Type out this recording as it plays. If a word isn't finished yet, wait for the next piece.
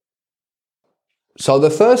So the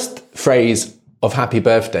first phrase of Happy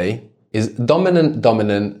Birthday is dominant,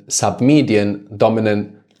 dominant, submedian,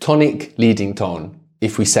 dominant, tonic, leading tone,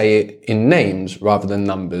 if we say it in names rather than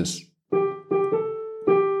numbers.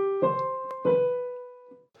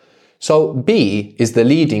 So B is the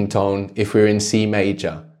leading tone if we're in C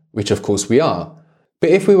major, which of course we are. But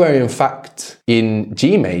if we were in fact in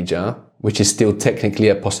G major, which is still technically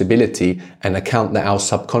a possibility and a count that our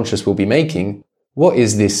subconscious will be making, what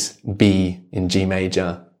is this B in G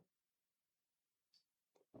major?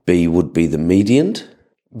 B would be the median.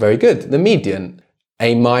 Very good, the median.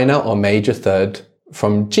 A minor or major third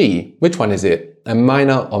from G. Which one is it? A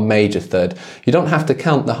minor or major third? You don't have to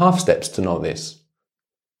count the half steps to know this.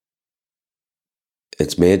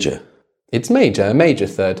 It's major. It's major, a major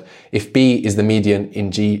third. If B is the median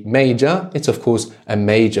in G major, it's of course a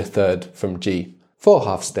major third from G. 4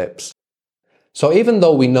 half steps. So even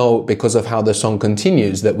though we know because of how the song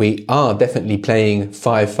continues that we are definitely playing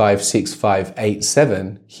 5, 5, 6, 5, 8,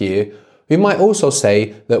 7 here, we might also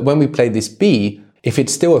say that when we play this B, if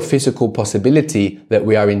it's still a physical possibility that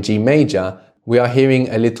we are in G major, we are hearing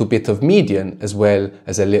a little bit of median as well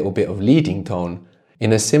as a little bit of leading tone.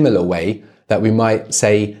 In a similar way that we might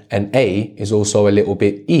say an A is also a little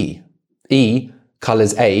bit E. E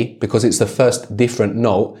colours A because it's the first different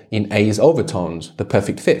note in A's overtones, the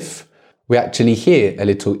perfect fifth. We actually hear a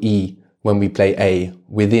little E when we play A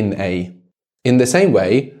within A. In the same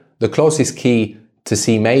way, the closest key to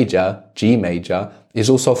C major, G major, is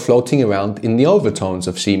also floating around in the overtones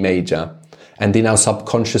of C major and in our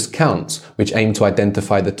subconscious counts, which aim to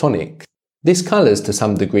identify the tonic. This colours to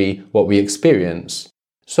some degree what we experience.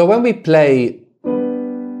 So when we play,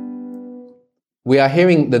 we are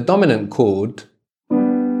hearing the dominant chord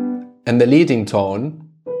and the leading tone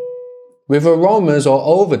with aromas or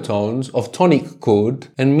overtones of tonic chord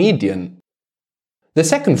and median. The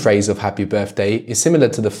second phrase of Happy Birthday is similar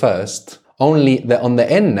to the first, only that on the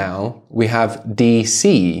end now we have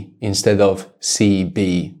DC instead of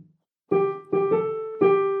CB.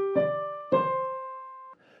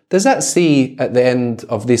 Does that C at the end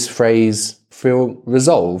of this phrase feel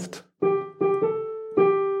resolved?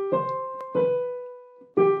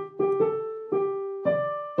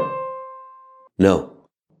 No.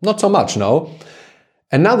 Not so much, no.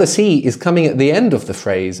 And now the C is coming at the end of the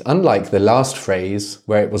phrase, unlike the last phrase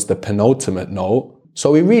where it was the penultimate note.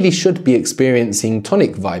 So we really should be experiencing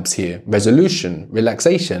tonic vibes here, resolution,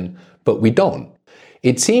 relaxation, but we don't.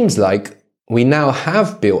 It seems like we now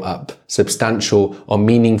have built up substantial or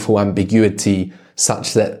meaningful ambiguity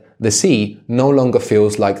such that the C no longer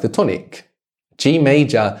feels like the tonic. G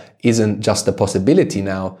major isn't just a possibility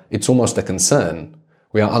now, it's almost a concern.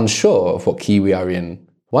 We are unsure of what key we are in.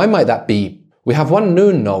 Why might that be? We have one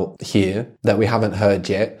new note here that we haven't heard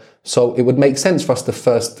yet, so it would make sense for us to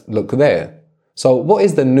first look there. So what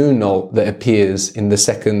is the new note that appears in the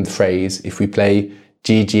second phrase if we play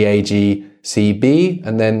G, G, A, G, C, B,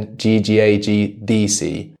 and then G, G, A, G, D,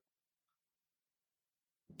 C?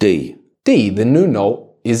 D. D, the new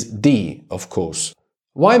note, is D, of course.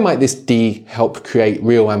 Why might this D help create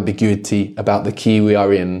real ambiguity about the key we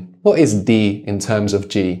are in? What is D in terms of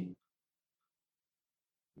G?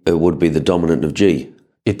 It would be the dominant of G.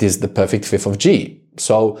 It is the perfect fifth of G.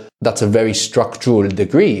 So that's a very structural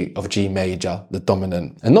degree of G major, the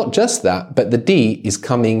dominant. And not just that, but the D is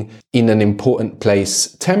coming in an important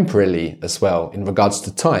place temporally as well in regards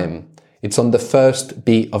to time. It's on the first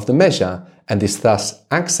beat of the measure and is thus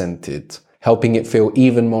accented, helping it feel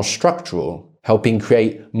even more structural, helping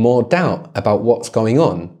create more doubt about what's going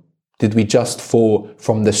on. Did we just fall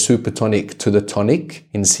from the supertonic to the tonic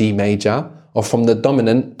in C major, or from the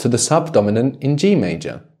dominant to the subdominant in G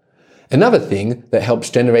major? Another thing that helps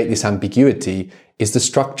generate this ambiguity is the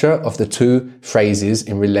structure of the two phrases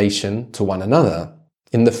in relation to one another.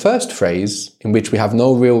 In the first phrase, in which we have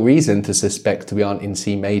no real reason to suspect we aren't in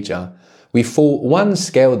C major, we fall one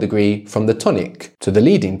scale degree from the tonic to the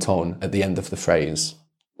leading tone at the end of the phrase.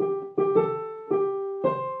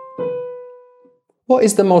 What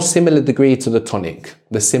is the most similar degree to the tonic,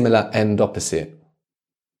 the similar end opposite?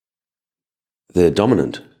 The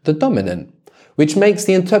dominant. The dominant, which makes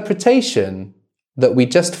the interpretation that we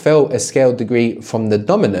just felt a scale degree from the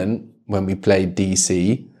dominant when we played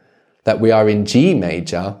DC, that we are in G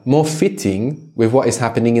major, more fitting with what is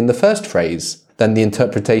happening in the first phrase than the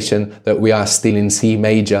interpretation that we are still in C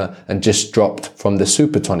major and just dropped from the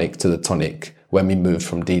supertonic to the tonic when we moved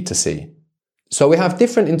from D to C. So we have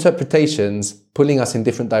different interpretations pulling us in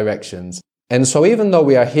different directions. And so even though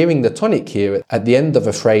we are hearing the tonic here at the end of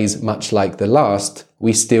a phrase much like the last,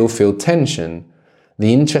 we still feel tension.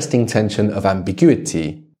 The interesting tension of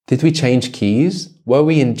ambiguity. Did we change keys? Were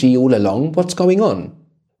we in G all along? What's going on?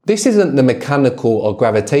 This isn't the mechanical or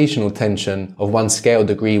gravitational tension of one scale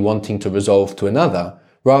degree wanting to resolve to another.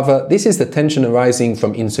 Rather, this is the tension arising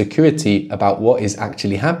from insecurity about what is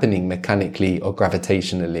actually happening mechanically or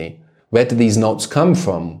gravitationally. Where do these notes come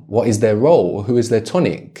from? What is their role? Who is their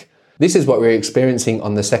tonic? This is what we're experiencing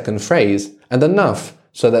on the second phrase, and enough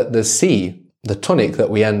so that the C, the tonic that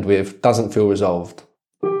we end with, doesn't feel resolved.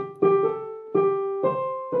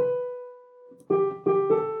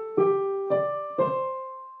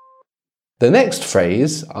 The next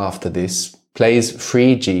phrase after this plays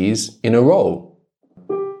 3 Gs in a row.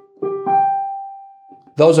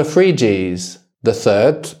 Those are 3 Gs, the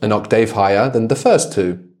third an octave higher than the first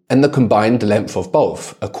two, and the combined length of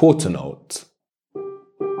both, a quarter note.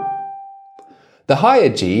 The higher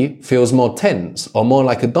G feels more tense or more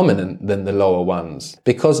like a dominant than the lower ones,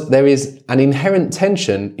 because there is an inherent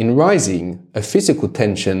tension in rising, a physical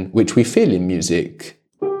tension which we feel in music.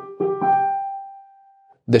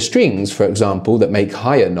 The strings, for example, that make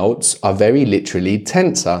higher notes are very literally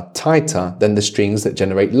tenser, tighter than the strings that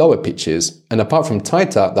generate lower pitches. And apart from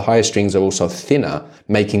tighter, the higher strings are also thinner,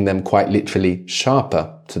 making them quite literally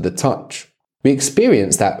sharper to the touch. We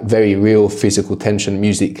experience that very real physical tension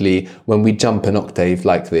musically when we jump an octave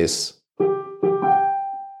like this.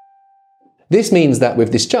 This means that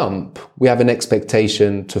with this jump, we have an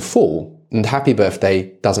expectation to fall, and Happy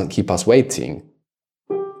Birthday doesn't keep us waiting.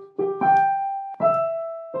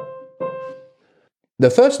 The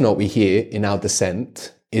first note we hear in our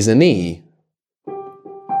descent is an E,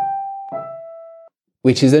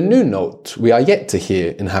 which is a new note we are yet to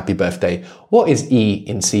hear in Happy Birthday. What is E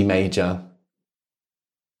in C major?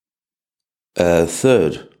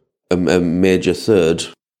 Third. A major third.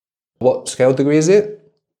 What scale degree is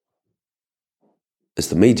it? It's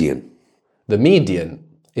the median. The median.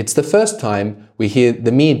 It's the first time we hear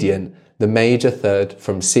the median, the major third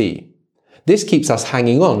from C. This keeps us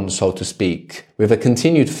hanging on, so to speak, with a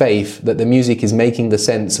continued faith that the music is making the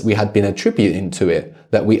sense we had been attributing to it,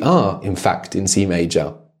 that we are, in fact, in C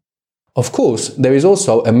major. Of course, there is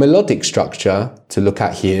also a melodic structure to look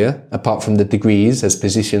at here, apart from the degrees as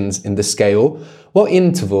positions in the scale. What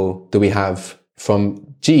interval do we have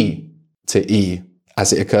from G to E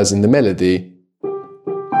as it occurs in the melody?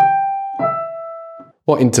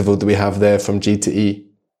 What interval do we have there from G to E?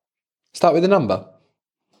 Start with a number.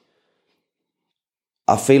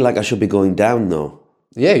 I feel like I should be going down though.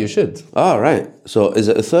 Yeah, you should. Oh, right. So is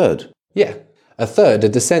it a third? Yeah. A third, a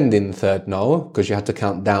descending third, no, because you had to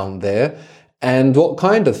count down there. And what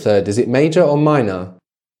kind of third? Is it major or minor?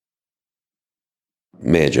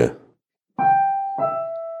 Major.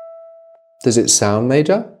 Does it sound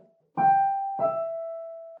major?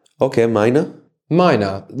 Okay, minor.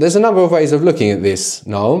 Minor. There's a number of ways of looking at this,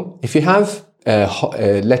 no? If you have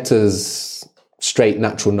letters, straight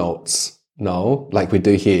natural notes, no, like we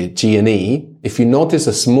do here, G and E, if you notice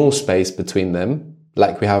a small space between them,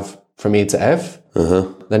 like we have from E to F,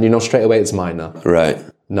 then you know straight away it's minor. Right.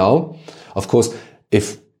 No? Of course,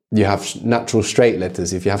 if you have natural straight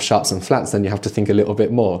letters, if you have sharps and flats, then you have to think a little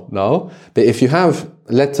bit more, no? But if you have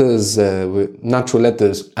letters, natural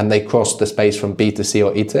letters, and they cross the space from B to C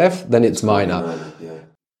or E to F, then it's minor.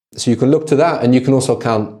 So you can look to that, and you can also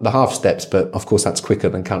count the half steps, but of course that's quicker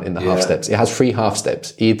than counting the half steps. It has 3 half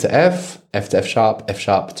steps, E to F to F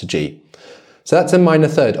sharp to G. So that's a minor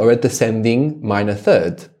third, or a descending minor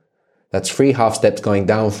third. That's 3 half steps going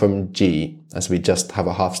down from G, as we just have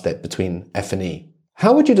a half step between F and E.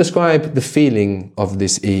 How would you describe the feeling of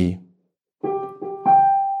this E?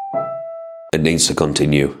 It needs to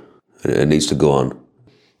continue. It needs to go on.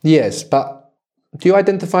 Yes, but do you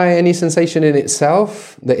identify any sensation in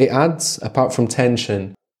itself that it adds, apart from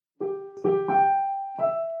tension?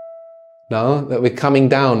 No? That we're coming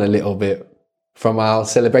down a little bit from our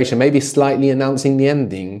celebration, maybe slightly announcing the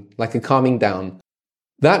ending, like a calming down.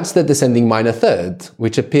 That's the descending minor third,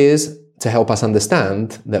 which appears to help us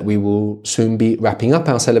understand that we will soon be wrapping up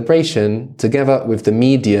our celebration together with the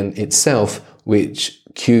median itself, which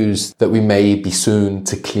cues that we may be soon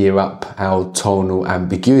to clear up our tonal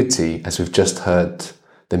ambiguity, as we've just heard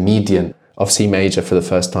the median of C major for the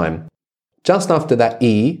first time. Just after that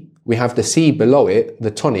E, we have the C below it,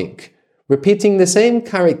 the tonic, repeating the same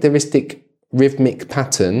characteristic rhythmic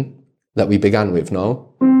pattern that we began with,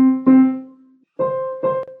 no?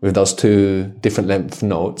 With those 2 different length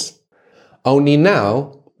notes. Only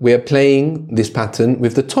now we are playing this pattern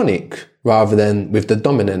with the tonic rather than with the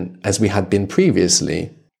dominant as we had been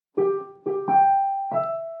previously.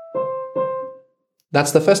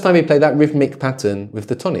 That's the first time we play that rhythmic pattern with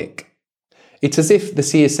the tonic. It's as if the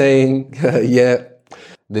C is saying, yeah,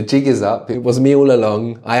 The jig is up. It was me all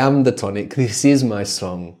along. I am the tonic. This is my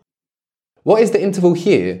song. What is the interval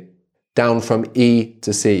here? Down from E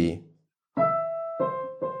to C.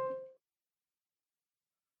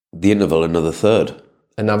 The interval, another third.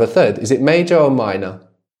 Another third. Is it major or minor?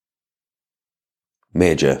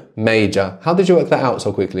 Major. Major. How did you work that out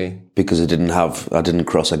so quickly? Because I didn't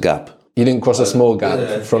cross a gap. You didn't cross a small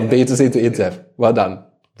gap from B to C to E to F. Well done.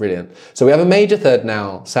 Brilliant. So we have a major third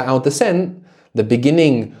now. So our descent, the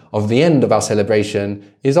beginning of the end of our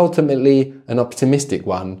celebration, is ultimately an optimistic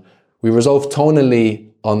one. We resolve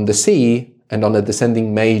tonally on the C and on a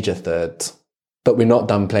descending major third. But we're not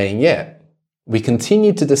done playing yet. We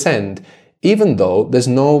continue to descend, even though there's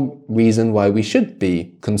no reason why we should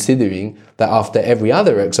be, considering that after every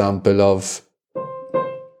other example of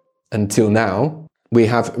until now, we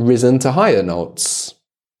have risen to higher notes.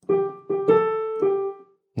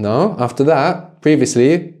 No, after that,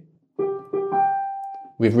 previously,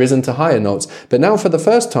 we've risen to higher notes. But now for the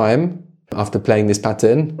first time, after playing this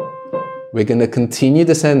pattern, we're going to continue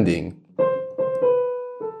descending.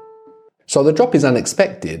 So the drop is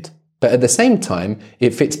unexpected, but at the same time,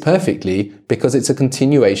 it fits perfectly because it's a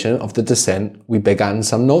continuation of the descent we began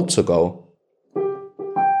some notes ago.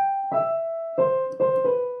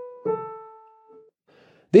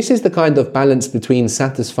 This is the kind of balance between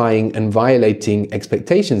satisfying and violating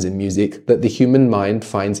expectations in music that the human mind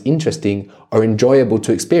finds interesting or enjoyable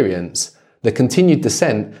to experience. The continued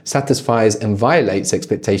descent satisfies and violates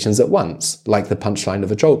expectations at once, like the punchline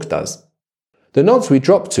of a joke does. The notes we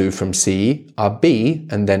drop to from C are B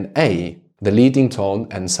and then A, the leading tone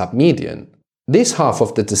and submedian. This half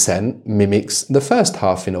of the descent mimics the first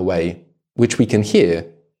half in a way, which we can hear.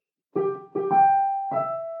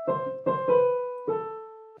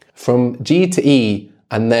 From G to E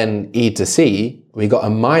and then E to C, we got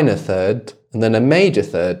a minor third and then a major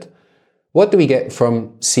third. What do we get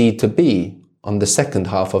from C to B on the second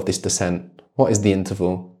half of this descent? What is the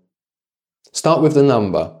interval? Start with the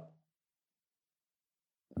number.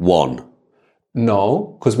 1.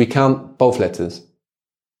 No, because we count both letters.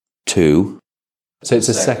 2. So it's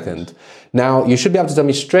a second. Now, you should be able to tell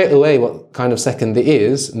me straight away what kind of second it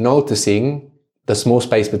is, noticing the small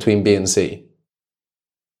space between B and C.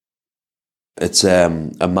 It's a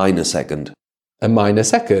minor second. A minor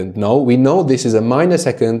second. No, we know this is a minor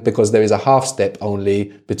second because there is a half step only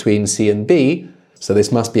between C and B, so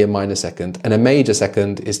this must be a minor second. And a major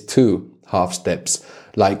second is 2 half steps,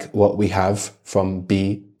 like what we have from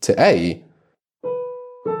B to A.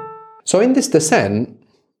 So in this descent,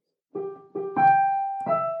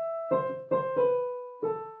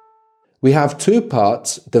 we have 2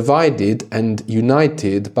 parts divided and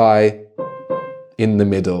united by in the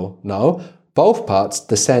middle. No, both parts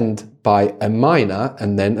descend by a minor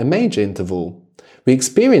and then a major interval. We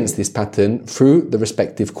experience this pattern through the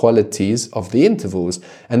respective qualities of the intervals,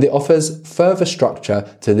 and it offers further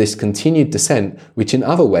structure to this continued descent, which in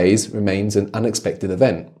other ways remains an unexpected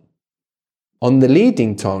event. On the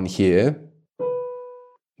leading tone here,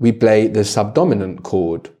 we play the subdominant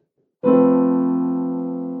chord.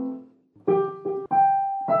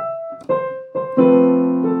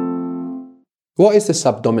 What is the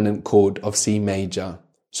subdominant chord of C major?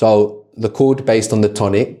 So the chord based on the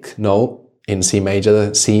tonic note in C major,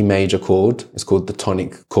 the C major chord is called the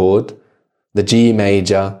tonic chord. The G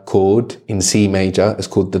major chord in C major is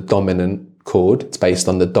called the dominant chord. It's based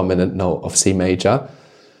on the dominant note of C major.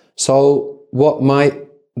 So what might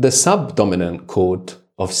the subdominant chord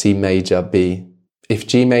of C major be? If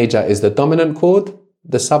G major is the dominant chord,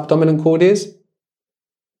 the subdominant chord is?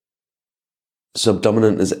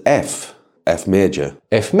 Subdominant is F. F major.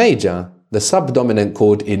 F major. The subdominant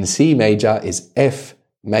chord in C major is F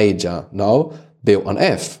major. No, built on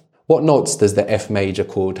F. What notes does the F major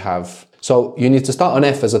chord have? So you need to start on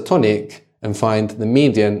F as a tonic and find the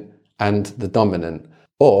median and the dominant.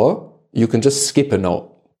 Or you can just skip a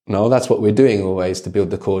note. No, that's what we're doing always to build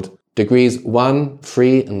the chord. Degrees 1,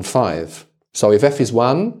 3 and 5. So if F is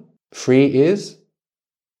 1, 3 is?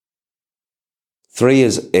 3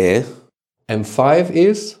 is A. And 5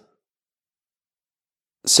 is?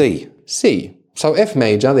 C. C. So F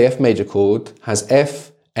major, the F major chord, has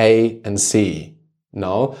F, A and C.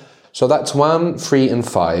 No? So that's 1, 3 and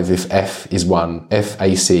 5 if F is 1, F,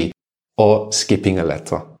 A, C. Or skipping a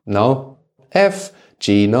letter. No? F,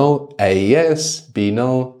 G, no, A, yes, B,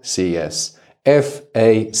 no, C, yes. F,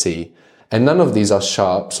 A, C. And none of these are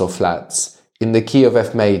sharps or flats. In the key of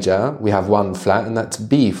F major, we have 1 flat and that's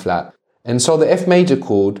B flat. And so the F major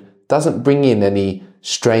chord doesn't bring in any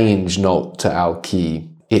strange note to our key.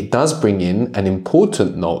 It does bring in an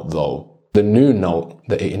important note though, the new note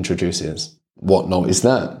that it introduces. What note is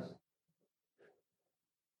that?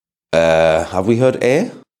 Have we heard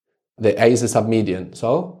A? The A is the submedian,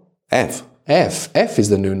 so? F. F. F is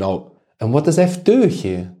the new note. And what does F do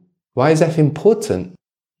here? Why is F important?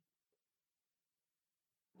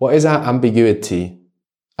 What is our ambiguity?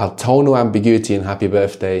 Our tonal ambiguity in Happy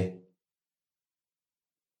Birthday?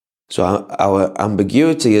 So our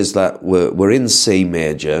ambiguity is that we're in C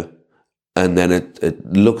major, and then it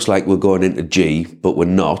looks like we're going into G, but we're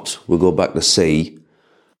not. We'll go back to C.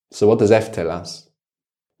 So what does F tell us?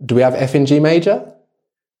 Do we have F in G major?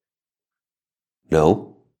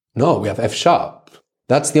 No. No, we have F sharp.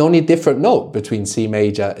 That's the only different note between C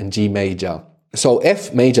major and G major. So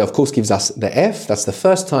F major, of course, gives us the F. That's the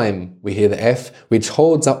first time we hear the F, which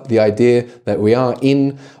holds up the idea that we are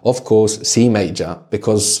in, of course, C major,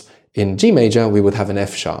 because in G major, we would have an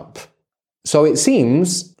F sharp. So it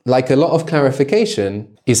seems like a lot of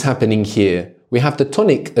clarification is happening here. We have the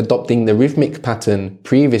tonic adopting the rhythmic pattern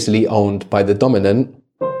previously owned by the dominant,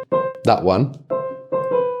 that one.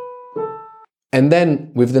 And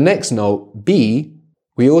then with the next note, B,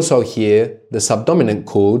 we also hear the subdominant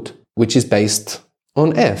chord, which is based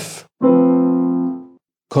on F,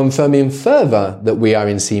 confirming further that we are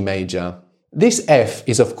in C major. This F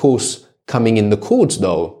is, of course, coming in the chords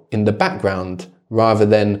though, in the background, rather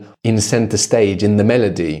than in center stage in the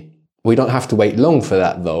melody. We don't have to wait long for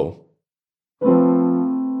that though.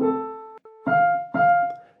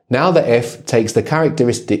 Now the F takes the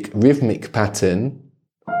characteristic rhythmic pattern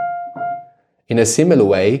in a similar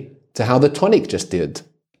way to how the tonic just did.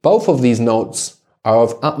 Both of these notes are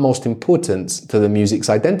of utmost importance to the music's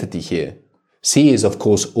identity here. C is of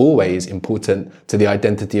course always important to the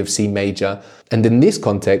identity of C major, and in this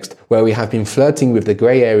context, where we have been flirting with the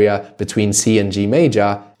grey area between C and G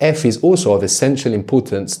major, F is also of essential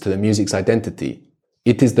importance to the music's identity.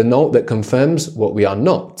 It is the note that confirms what we are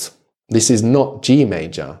not. This is not G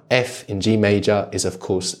major. F in G major is of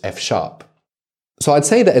course F sharp. So I'd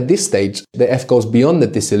say that at this stage, the F goes beyond the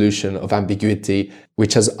dissolution of ambiguity,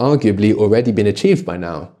 which has arguably already been achieved by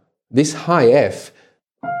now. This high F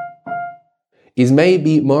is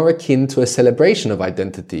maybe more akin to a celebration of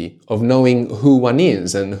identity, of knowing who one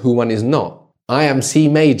is and who one is not. I am C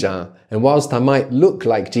major, and whilst I might look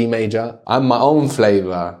like G major, I'm my own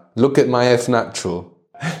flavour. Look at my F natural.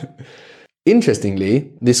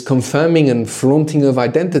 Interestingly, this confirming and flaunting of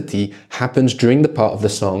identity happens during the part of the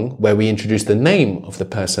song where we introduce the name of the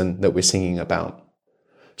person that we're singing about.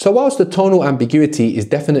 So whilst the tonal ambiguity is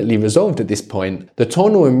definitely resolved at this point, the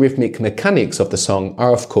tonal and rhythmic mechanics of the song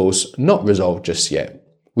are of course not resolved just yet.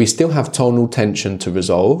 We still have tonal tension to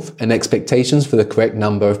resolve and expectations for the correct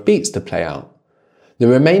number of beats to play out. The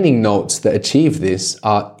remaining notes that achieve this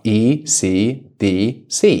are E, C, D,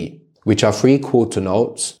 C, which are 3/4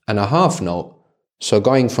 notes and a half note. So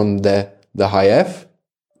going from the high F,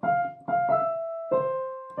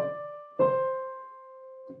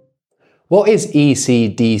 what is E, C,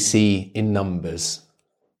 D, C in numbers?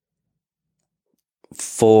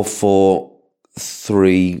 4, 4,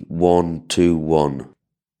 3, 1, 2, 1.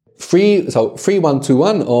 3, 1, 2,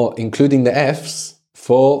 1, or including the Fs,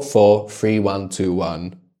 4, 4, 3, 1, 2,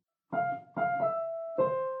 1.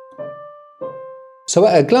 So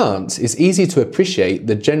at a glance, it's easy to appreciate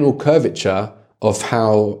the general curvature of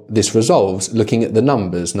how this resolves looking at the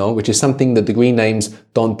numbers, no? Which is something the degree names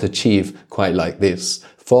don't achieve quite like this.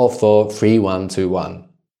 4, 4, 3, 1, 2, 1.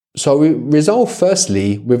 So we resolve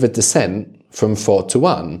firstly with a descent from 4 to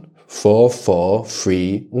 1. 4, 4,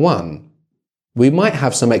 3, 1. We might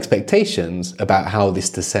have some expectations about how this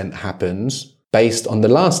descent happens based on the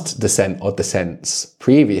last descent or descents.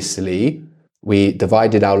 Previously, we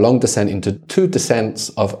divided our long descent into 2 descents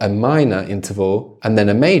of a minor interval and then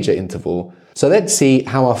a major interval. So let's see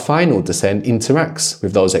how our final descent interacts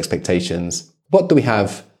with those expectations. What do we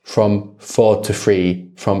have from 4 to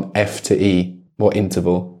 3, from F to E? What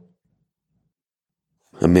interval?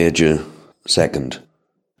 A major second.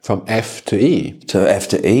 From F to E? To F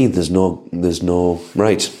to E, there's no,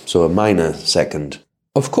 right, so a minor second.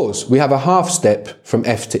 Of course, we have a half step from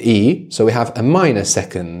F to E, so we have a minor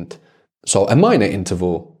second. So a minor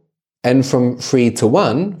interval. And from 3 to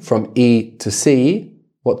 1, from E to C,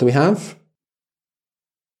 what do we have?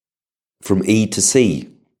 From E to C,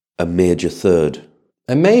 a major third.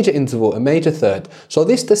 A major interval, a major third. So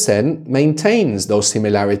this descent maintains those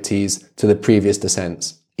similarities to the previous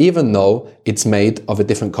descents, even though it's made of a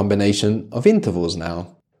different combination of intervals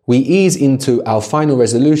now. We ease into our final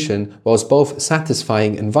resolution whilst both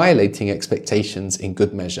satisfying and violating expectations in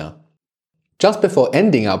good measure. Just before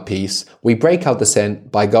ending our piece, we break our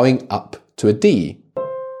descent by going up to a D.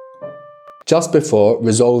 Just before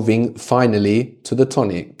resolving finally to the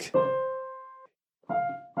tonic.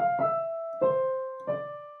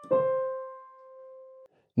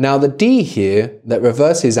 Now the D here, that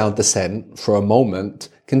reverses our descent for a moment,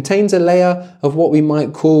 contains a layer of what we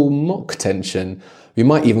might call mock tension. We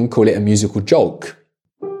might even call it a musical joke.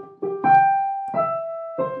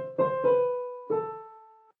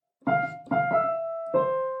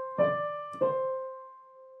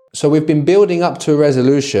 So we've been building up to a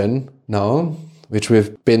resolution now, which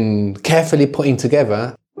we've been carefully putting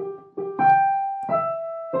together.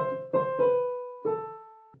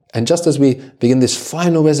 And just as we begin this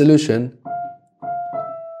final resolution,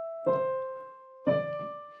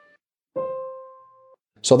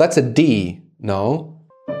 so that's a D now.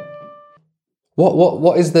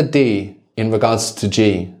 What is the D in regards to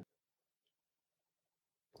G?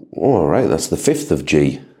 All right, that's the fifth of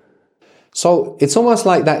G. So it's almost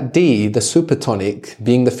like that D, the supertonic,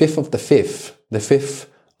 being the fifth of the fifth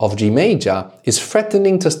of G major, is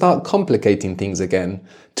threatening to start complicating things again,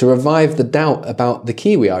 to revive the doubt about the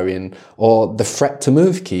key we are in, or the fret to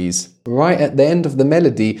move keys. Right at the end of the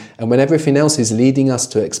melody, and when everything else is leading us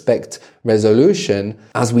to expect resolution,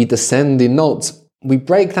 as we descend in notes, we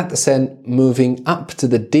break that descent moving up to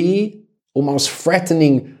the D, almost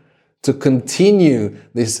threatening to continue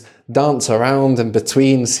this dance around and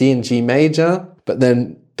between C and G major. But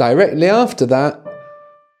then directly after that,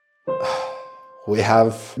 we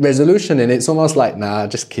have resolution, and it's almost like, nah,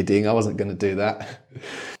 just kidding, I wasn't going to do that.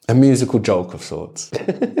 A musical joke of sorts.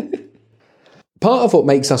 Part of what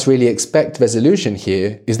makes us really expect resolution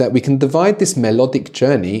here is that we can divide this melodic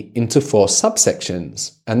journey into 4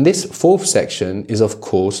 subsections, and this 4th section is of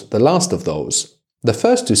course the last of those. The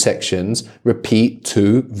first 2 sections repeat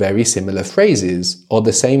 2 very similar phrases, or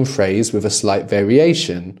the same phrase with a slight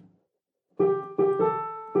variation.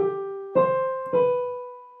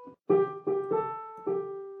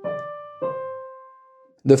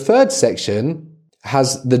 The 3rd section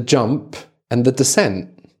has the jump and the descent.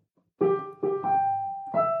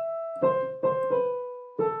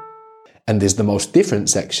 And is the most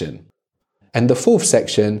different section. And the 4th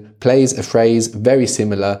section plays a phrase very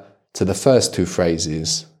similar to the first 2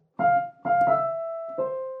 phrases.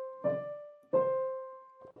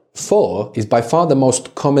 4 is by far the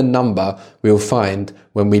most common number we'll find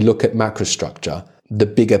when we look at macrostructure, the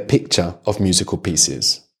bigger picture of musical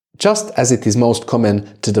pieces. Just as it is most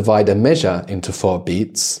common to divide a measure into 4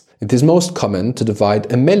 beats, it is most common to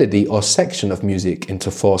divide a melody or section of music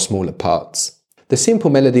into 4 smaller parts. The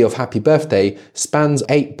simple melody of Happy Birthday spans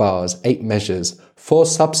 8 bars, 8 measures, 4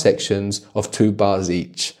 subsections of 2 bars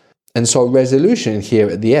each. And so resolution here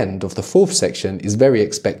at the end of the 4th section is very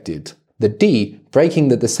expected. The D, breaking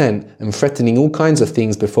the descent and threatening all kinds of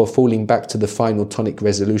things before falling back to the final tonic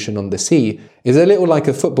resolution on the C, is a little like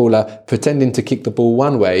a footballer pretending to kick the ball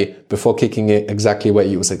one way before kicking it exactly where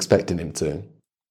he was expecting him to.